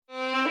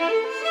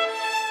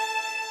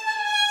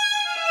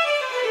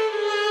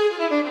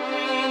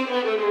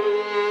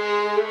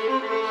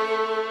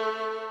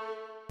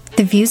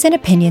The views and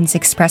opinions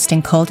expressed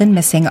in Cold and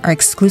Missing are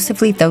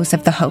exclusively those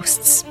of the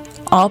hosts.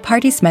 All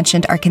parties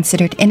mentioned are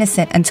considered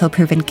innocent until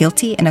proven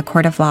guilty in a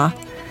court of law.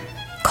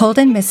 Cold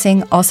and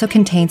Missing also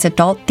contains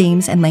adult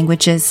themes and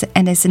languages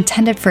and is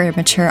intended for a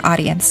mature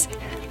audience.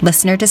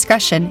 Listener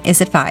discretion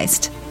is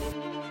advised.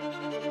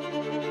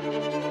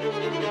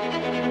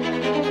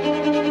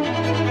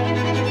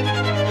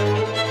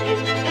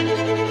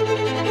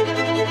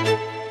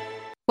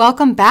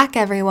 Welcome back,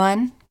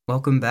 everyone.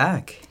 Welcome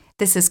back.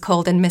 This is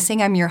Cold and Missing.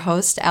 I'm your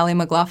host, Allie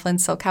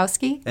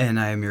McLaughlin-Silkowski. And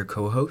I am your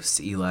co-host,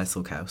 Eli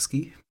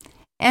Silkowski.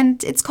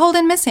 And it's Cold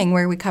and Missing,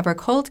 where we cover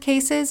cold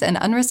cases and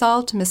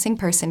unresolved missing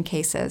person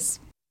cases.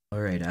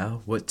 All right,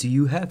 Al, what do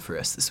you have for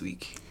us this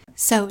week?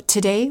 So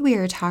today we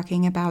are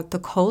talking about the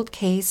cold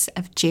case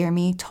of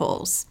Jeremy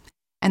Toles.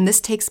 And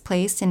this takes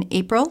place in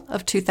April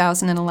of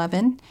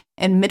 2011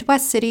 in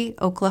Midwest City,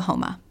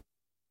 Oklahoma.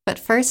 But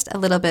first, a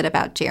little bit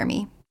about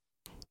Jeremy.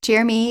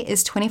 Jeremy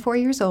is 24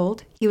 years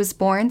old. He was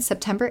born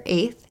September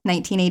 8th,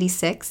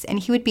 1986, and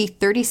he would be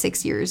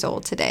 36 years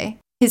old today.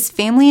 His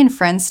family and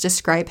friends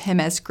describe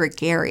him as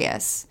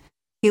gregarious.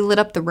 He lit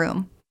up the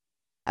room.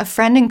 A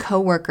friend and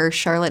coworker,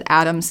 Charlotte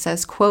Adams,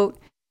 says, quote,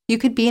 "You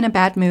could be in a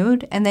bad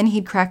mood, and then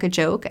he'd crack a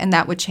joke, and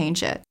that would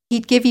change it.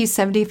 He'd give you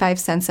 75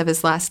 cents of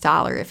his last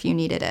dollar if you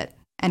needed it,"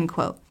 end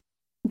quote.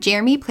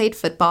 Jeremy played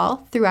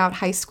football throughout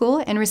high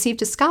school and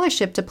received a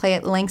scholarship to play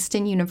at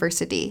Langston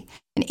University,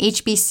 an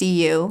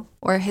HBCU,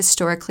 or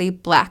historically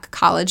black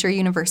college or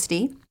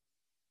university.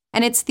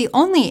 And it's the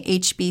only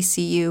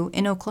HBCU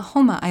in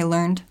Oklahoma, I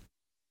learned.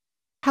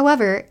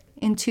 However,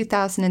 in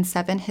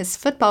 2007, his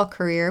football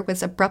career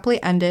was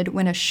abruptly ended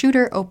when a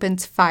shooter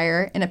opened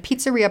fire in a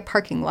pizzeria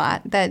parking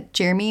lot that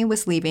Jeremy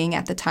was leaving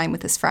at the time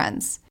with his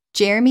friends.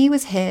 Jeremy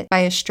was hit by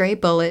a stray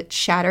bullet,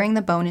 shattering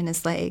the bone in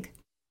his leg.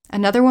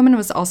 Another woman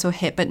was also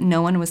hit, but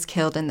no one was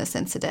killed in this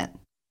incident.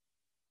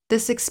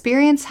 This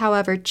experience,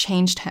 however,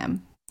 changed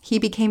him. He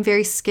became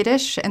very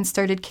skittish and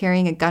started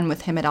carrying a gun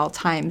with him at all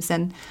times,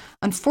 and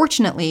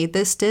unfortunately,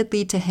 this did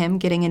lead to him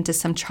getting into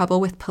some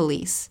trouble with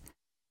police.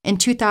 In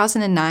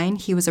 2009,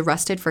 he was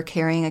arrested for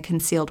carrying a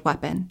concealed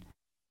weapon.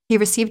 He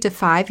received a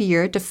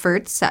 5-year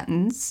deferred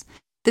sentence.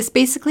 This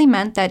basically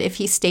meant that if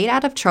he stayed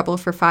out of trouble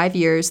for 5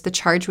 years, the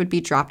charge would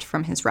be dropped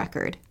from his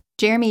record.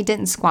 Jeremy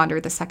didn't squander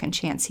the second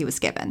chance he was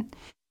given.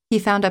 He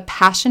found a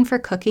passion for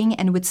cooking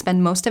and would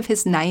spend most of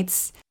his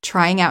nights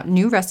trying out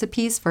new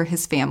recipes for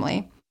his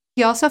family.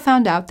 He also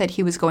found out that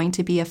he was going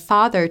to be a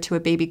father to a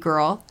baby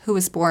girl who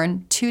was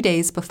born 2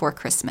 days before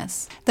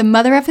Christmas. The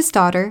mother of his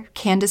daughter,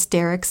 Candace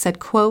Derrick, said,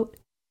 quote,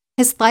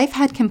 "His life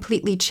had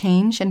completely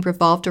changed and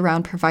revolved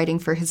around providing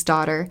for his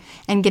daughter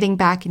and getting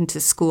back into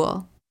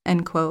school,"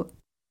 end quote.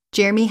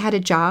 Jeremy had a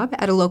job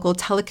at a local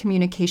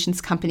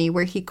telecommunications company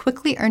where he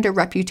quickly earned a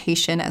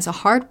reputation as a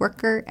hard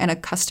worker and a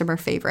customer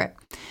favorite.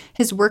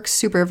 His work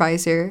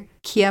supervisor,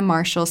 Kia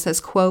Marshall, says,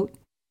 quote,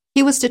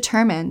 "He was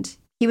determined.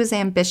 He was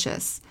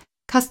ambitious.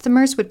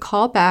 Customers would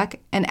call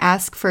back and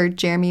ask for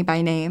Jeremy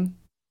by name.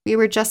 We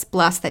were just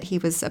blessed that he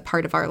was a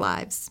part of our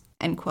lives,"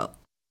 end quote.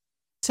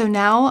 So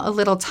now a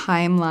little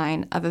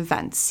timeline of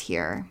events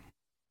here.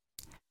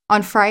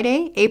 On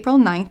Friday, April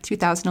 9th,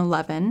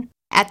 2011,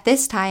 at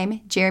this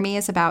time, Jeremy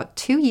is about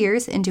 2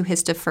 years into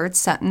his deferred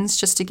sentence,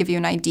 just to give you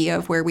an idea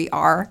of where we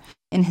are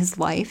in his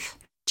life.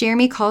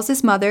 Jeremy calls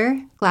his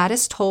mother,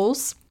 Gladys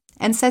Toles,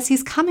 and says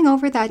he's coming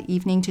over that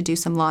evening to do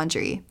some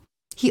laundry.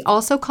 He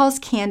also calls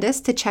Candace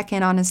to check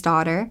in on his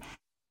daughter,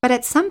 but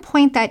at some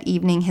point that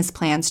evening, his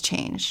plans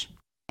change.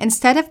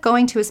 Instead of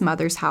going to his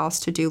mother's house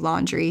to do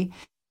laundry,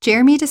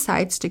 Jeremy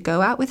decides to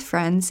go out with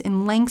friends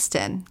in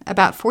Langston,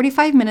 about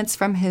 45 minutes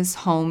from his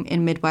home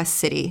in Midwest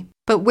City,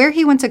 but where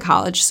he went to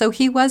college, so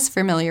he was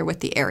familiar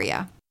with the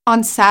area.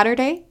 On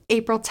Saturday,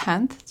 April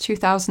 10th,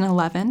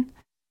 2011,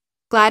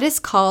 Gladys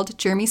called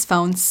Jeremy's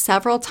phone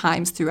several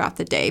times throughout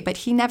the day, but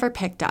he never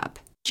picked up.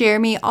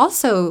 Jeremy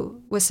also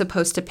was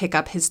supposed to pick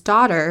up his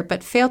daughter,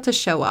 but failed to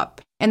show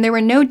up, and there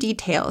were no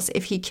details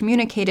if he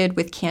communicated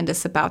with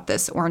Candace about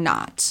this or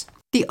not.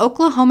 The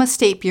Oklahoma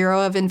State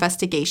Bureau of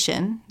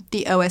Investigation,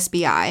 the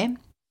OSBI,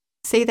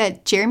 say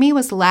that Jeremy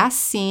was last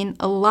seen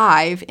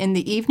alive in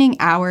the evening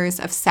hours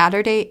of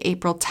Saturday,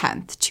 April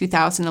 10th,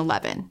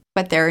 2011.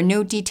 But there are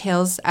no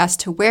details as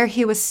to where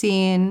he was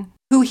seen,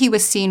 who he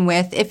was seen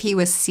with, if he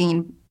was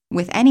seen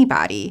with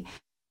anybody,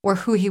 or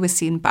who he was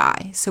seen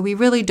by. So we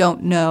really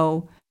don't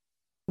know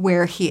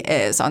where he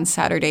is on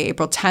Saturday,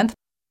 April 10th.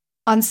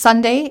 On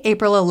Sunday,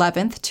 April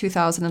 11th,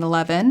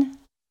 2011,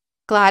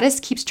 Gladys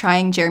keeps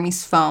trying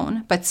Jeremy's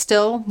phone, but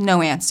still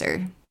no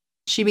answer.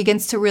 She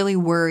begins to really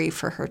worry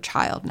for her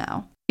child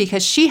now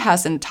because she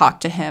hasn't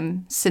talked to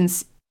him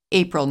since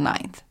April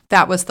 9th.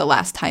 That was the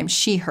last time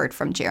she heard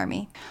from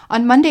Jeremy.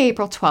 On Monday,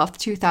 April 12th,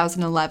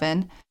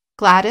 2011,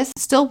 Gladys,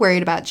 still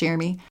worried about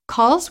Jeremy,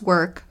 calls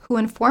work who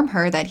inform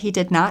her that he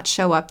did not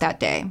show up that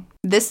day.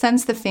 This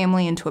sends the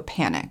family into a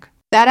panic.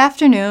 That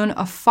afternoon,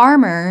 a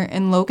farmer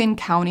in Logan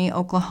County,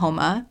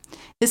 Oklahoma,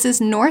 this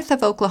is north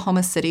of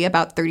Oklahoma City,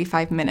 about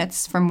 35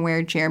 minutes from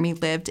where Jeremy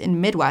lived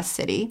in Midwest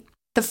City,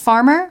 the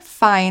farmer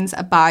finds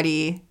a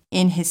body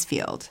in his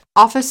field.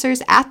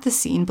 Officers at the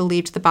scene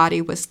believed the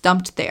body was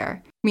dumped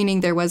there, meaning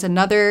there was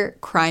another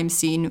crime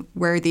scene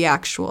where the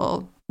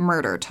actual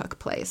murder took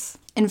place.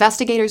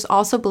 Investigators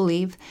also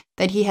believe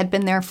that he had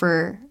been there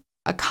for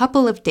a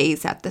couple of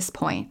days at this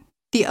point.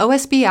 The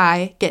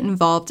OSBI get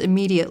involved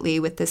immediately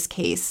with this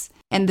case,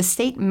 and the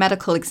state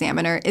medical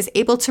examiner is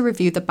able to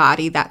review the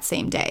body that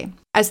same day.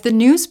 As the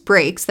news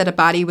breaks that a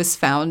body was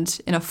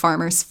found in a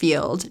farmer's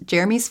field,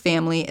 Jeremy's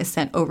family is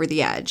sent over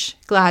the edge.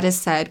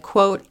 Gladys said,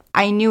 quote,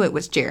 "I knew it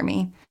was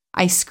Jeremy.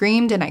 I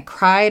screamed and I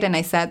cried and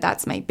I said,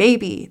 'That's my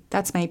baby.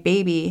 That's my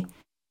baby.'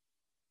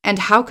 And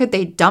how could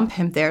they dump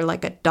him there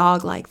like a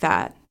dog like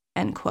that?"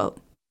 End quote.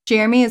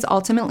 Jeremy is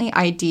ultimately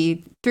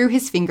ID'd through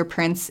his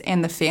fingerprints,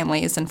 and the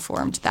family is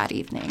informed that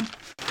evening.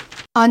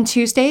 On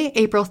Tuesday,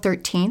 April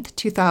 13th,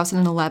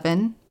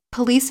 2011,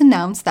 police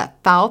announced that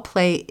foul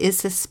play is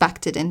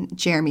suspected in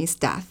Jeremy's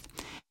death,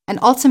 and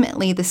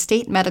ultimately the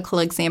state medical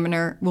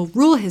examiner will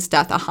rule his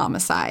death a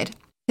homicide.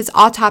 His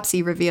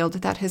autopsy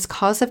revealed that his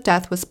cause of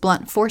death was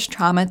blunt force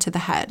trauma to the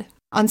head.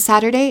 On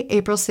Saturday,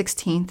 April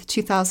 16th,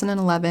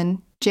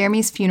 2011,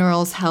 Jeremy's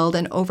funeral is held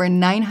and over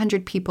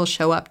 900 people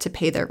show up to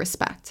pay their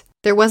respect.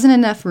 There wasn't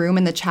enough room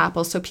in the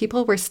chapel, so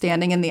people were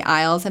standing in the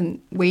aisles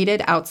and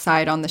waited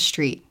outside on the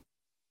street.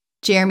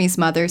 Jeremy's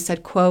mother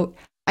said, quote,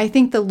 "I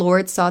think the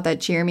Lord saw that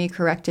Jeremy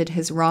corrected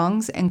his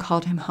wrongs and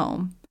called him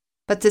home.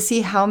 But to see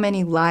how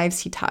many lives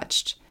he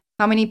touched,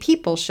 how many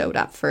people showed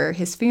up for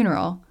his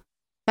funeral,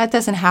 that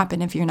doesn't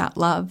happen if you're not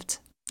loved,"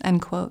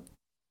 end quote.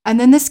 And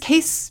then this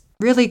case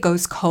really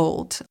goes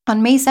cold.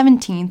 On May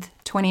 17th,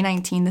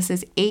 2019, this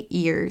is 8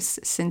 years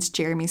since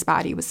Jeremy's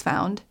body was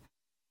found.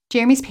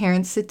 Jeremy's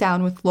parents sit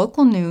down with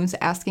local news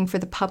asking for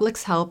the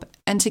public's help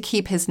and to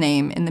keep his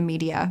name in the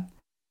media.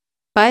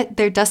 But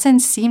there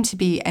doesn't seem to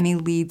be any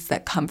leads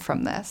that come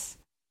from this.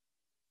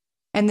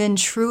 And then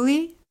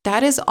truly,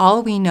 that is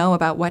all we know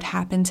about what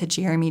happened to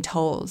Jeremy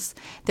Toles.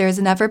 There has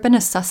never been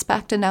a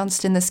suspect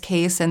announced in this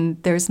case,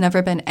 and there's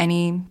never been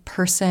any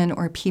person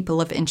or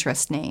people of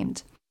interest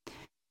named.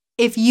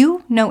 If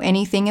you know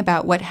anything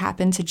about what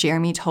happened to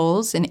Jeremy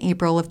Toles in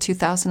April of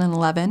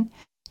 2011,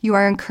 you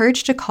are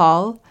encouraged to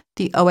call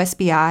the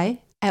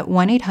OSBI at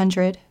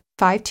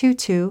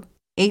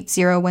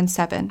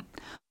 1-800-522-8017,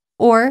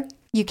 or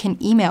you can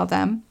email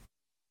them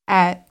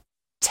at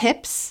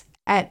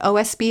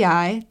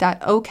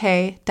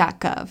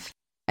tips@osbi.ok.gov.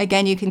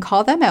 Again, you can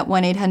call them at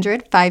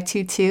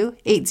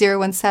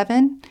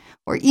 1-800-522-8017,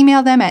 or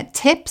email them at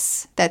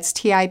tips, that's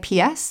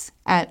TIPS,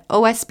 at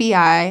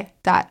osbi.ok.gov.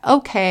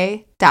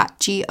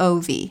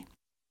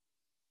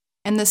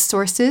 And the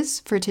sources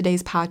for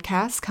today's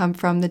podcast come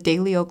from the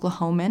Daily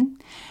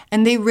Oklahoman,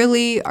 and they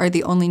really are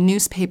the only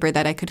newspaper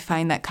that I could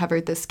find that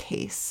covered this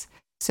case.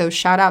 So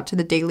shout out to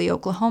the Daily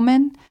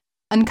Oklahoman,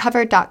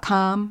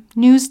 Uncovered.com,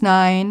 News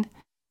 9,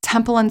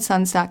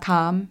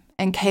 TempleandSons.com,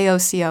 and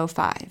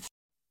KOCO5.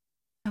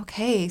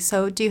 Okay,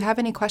 so do you have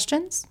any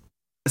questions?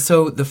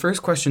 So the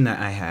first question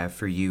that I have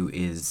for you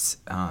is,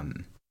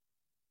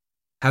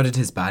 how did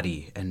his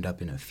body end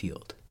up in a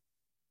field?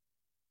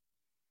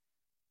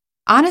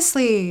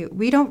 Honestly,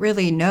 we don't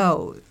really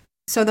know.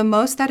 So the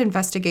most that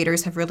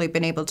investigators have really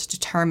been able to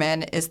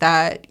determine is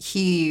that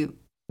he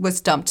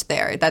was dumped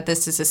there, that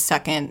this is a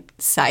second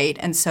site.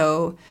 And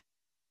so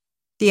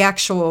the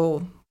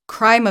actual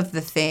crime of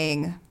the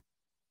thing,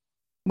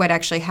 what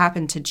actually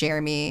happened to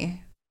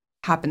Jeremy,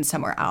 happened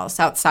somewhere else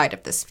outside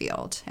of this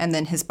field. And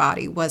then his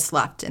body was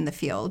left in the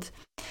field.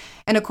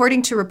 And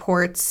according to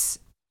reports,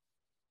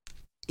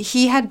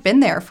 he had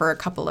been there for a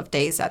couple of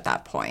days at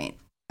that point,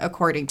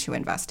 according to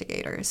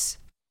investigators.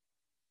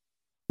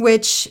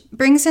 Which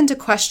brings into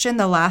question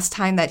the last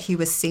time that he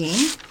was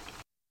seen.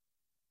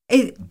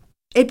 It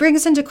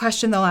brings into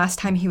question the last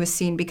time he was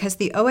seen because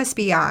the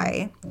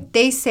OSBI,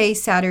 they say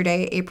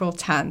Saturday, April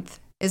 10th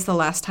is the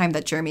last time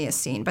that Jeremy is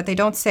seen, but they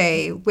don't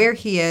say where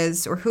he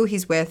is or who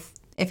he's with,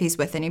 if he's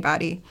with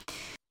anybody.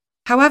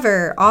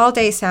 However, all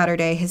day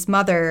Saturday, his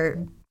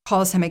mother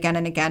calls him again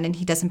and again, and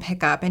he doesn't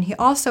pick up. And he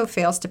also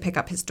fails to pick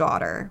up his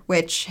daughter,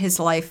 which his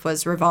life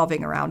was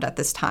revolving around at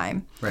this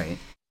time. Right.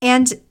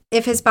 And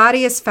if his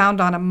body is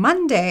found on a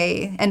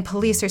Monday and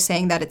police are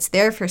saying that it's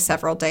there for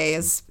several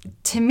days,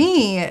 to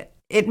me,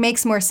 it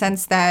makes more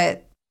sense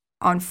that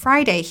on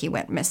Friday he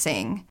went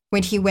missing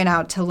when he went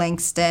out to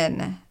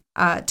Langston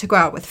to go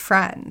out with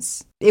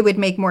friends. It would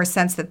make more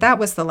sense that that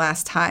was the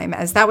last time,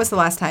 as that was the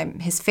last time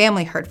his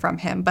family heard from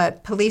him.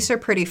 But police are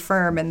pretty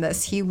firm in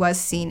this. He was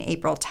seen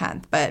April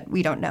 10th, but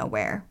we don't know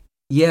where.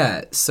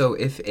 Yeah, so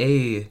if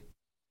a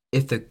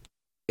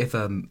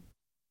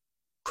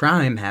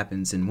crime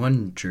happens in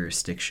one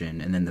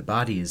jurisdiction and then the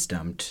body is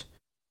dumped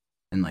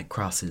and like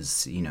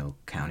crosses,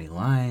 county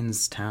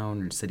lines,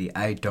 town or city,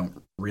 I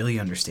don't really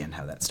understand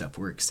how that stuff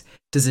works.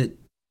 Does it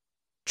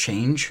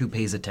change who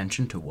pays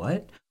attention to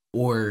what?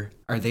 Or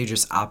are they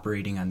just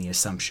operating on the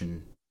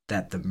assumption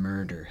that the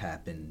murder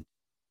happened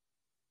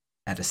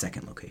at a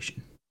second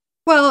location?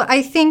 Well,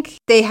 I think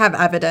they have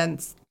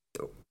evidence,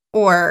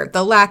 or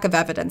the lack of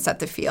evidence at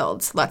the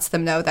field lets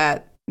them know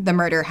that the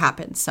murder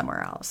happened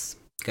somewhere else.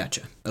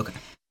 Gotcha. Okay.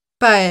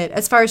 But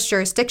as far as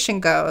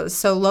jurisdiction goes,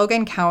 so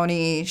Logan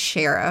County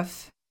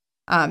Sheriff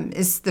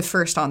is the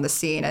first on the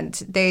scene, and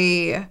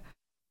they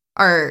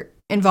are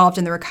involved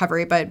in the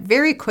recovery. But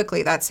very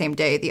quickly that same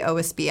day, the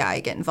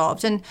OSBI get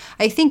involved. And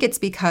I think it's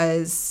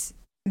because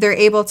they're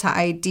able to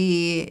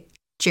ID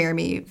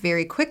Jeremy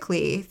very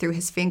quickly through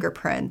his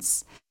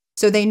fingerprints.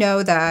 So they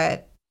know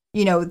that,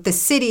 the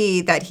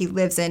city that he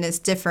lives in is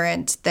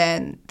different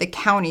than the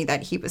county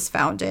that he was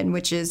found in,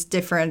 which is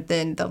different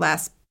than the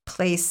last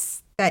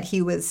place that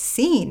he was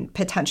seen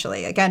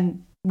potentially.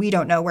 Again, we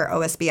don't know where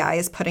OSBI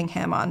is putting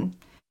him on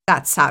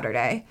that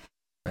Saturday.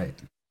 Right.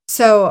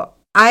 So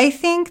I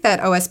think that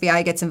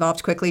OSBI gets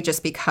involved quickly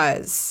just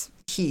because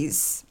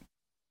he's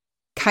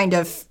kind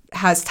of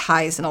has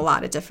ties in a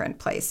lot of different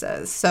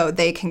places. So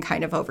they can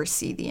kind of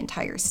oversee the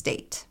entire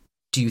state.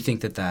 Do you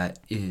think that that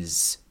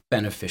is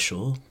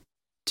beneficial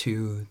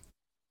to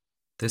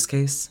this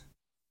case?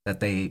 That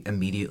they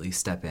immediately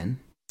step in?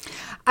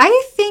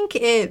 I think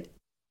it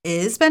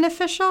is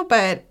beneficial,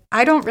 but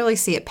I don't really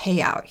see a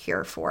payout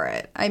here for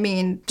it. I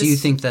mean, do you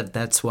think that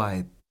that's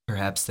why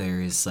perhaps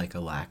there is like a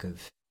lack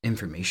of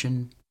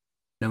information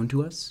known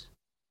to us?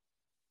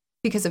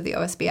 Because of the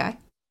OSBI?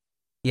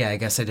 Yeah, I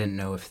guess I didn't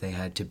know if they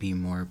had to be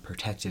more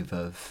protective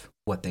of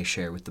what they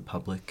share with the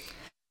public.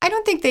 I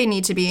don't think they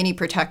need to be any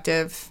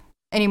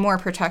more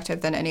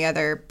protective than any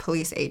other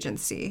police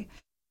agency.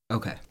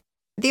 Okay.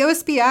 The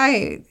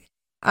OSBI,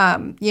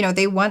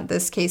 they want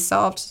this case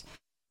solved.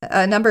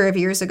 A number of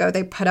years ago,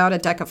 they put out a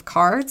deck of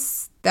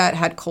cards that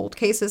had cold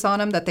cases on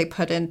them that they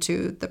put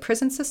into the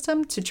prison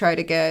system to try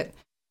to get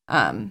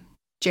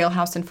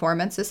jailhouse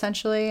informants,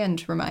 essentially,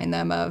 and remind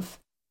them of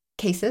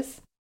cases.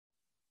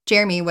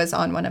 Jeremy was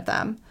on one of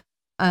them.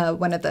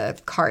 One of the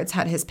cards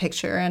had his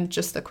picture and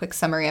just a quick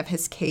summary of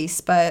his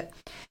case, but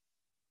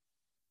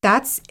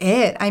that's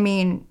it. I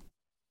mean,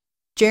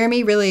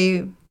 Jeremy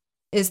really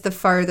is the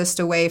farthest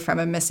away from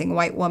a missing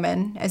white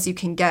woman as you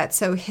can get.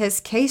 So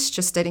his case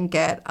just didn't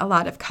get a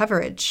lot of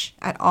coverage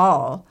at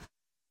all.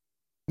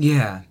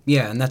 Yeah,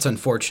 and that's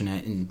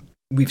unfortunate. And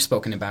we've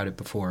spoken about it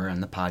before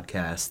on the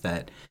podcast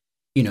that,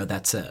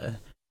 that's a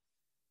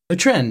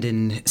trend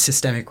in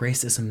systemic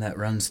racism that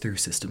runs through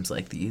systems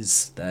like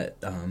these, that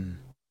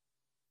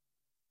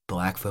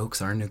Black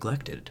folks are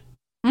neglected.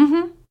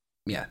 Mm-hmm.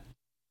 Yeah.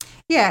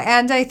 Yeah,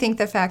 and I think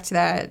the fact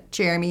that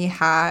Jeremy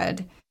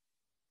had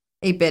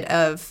a bit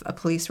of a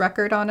police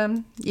record on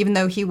him, even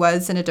though he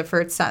was in a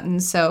deferred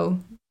sentence. So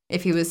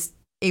if he was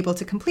able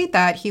to complete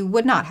that, he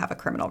would not have a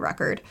criminal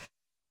record.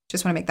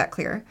 Just want to make that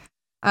clear.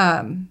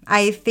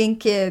 I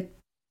think it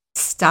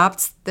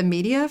stopped the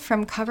media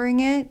from covering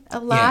it a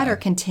lot or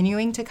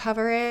continuing to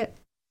cover it,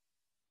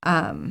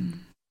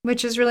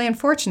 which is really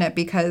unfortunate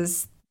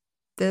because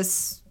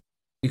he's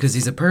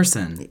a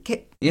person.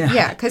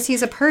 Yeah, because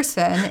he's a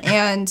person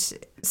and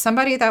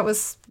somebody that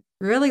was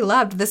really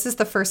loved. This is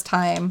the first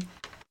time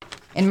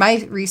in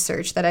my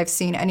research that I've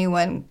seen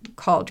anyone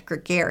called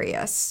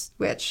gregarious,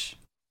 which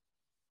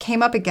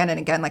came up again and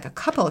again. Like a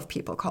couple of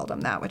people called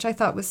him that, which I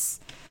thought was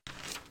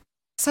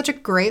such a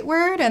great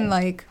word and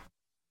like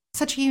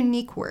such a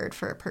unique word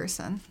for a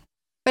person.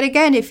 But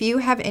again, if you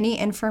have any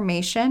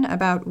information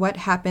about what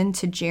happened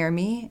to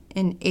Jeremy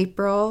in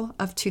April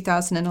of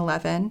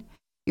 2011,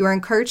 you are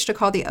encouraged to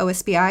call the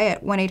OSBI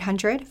at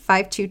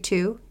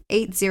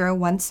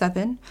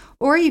 1-800-522-8017,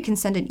 or you can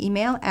send an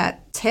email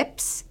at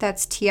tips,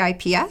 that's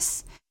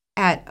TIPS,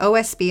 at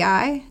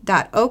osbi.ok.gov.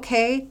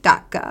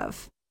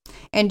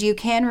 And you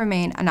can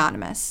remain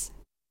anonymous.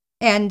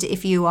 And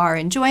if you are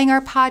enjoying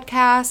our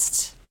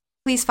podcast,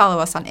 please follow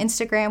us on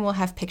Instagram. We'll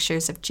have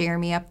pictures of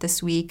Jeremy up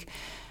this week,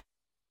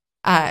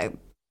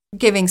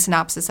 giving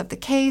synopsis of the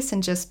case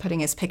and just putting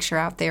his picture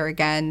out there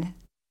again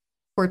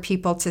for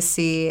people to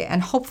see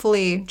and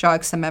hopefully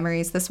jog some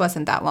memories. This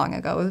wasn't that long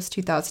ago. It was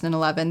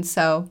 2011.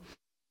 So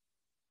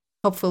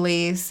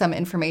hopefully some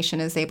information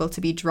is able to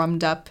be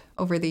drummed up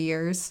over the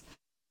years.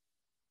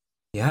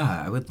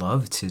 Yeah, I would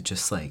love to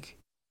just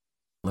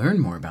learn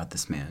more about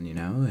this man,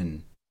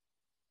 and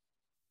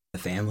the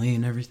family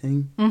and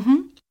everything.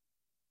 Mm-hmm.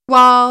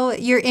 While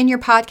you're in your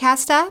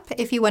podcast app,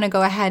 if you want to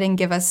go ahead and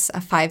give us a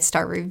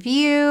 5-star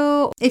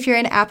review, if you're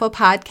in Apple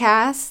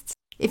Podcasts,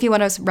 if you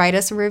want to write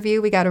us a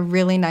review, we got a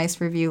really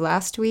nice review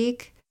last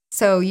week.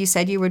 So you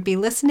said you would be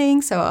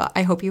listening, so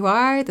I hope you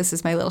are. This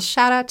is my little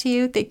shout out to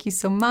you. Thank you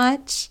so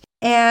much.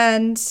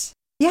 And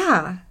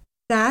yeah,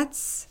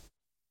 that's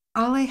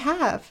all I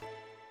have.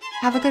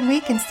 Have a good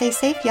week and stay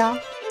safe, y'all.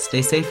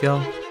 Stay safe,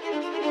 y'all.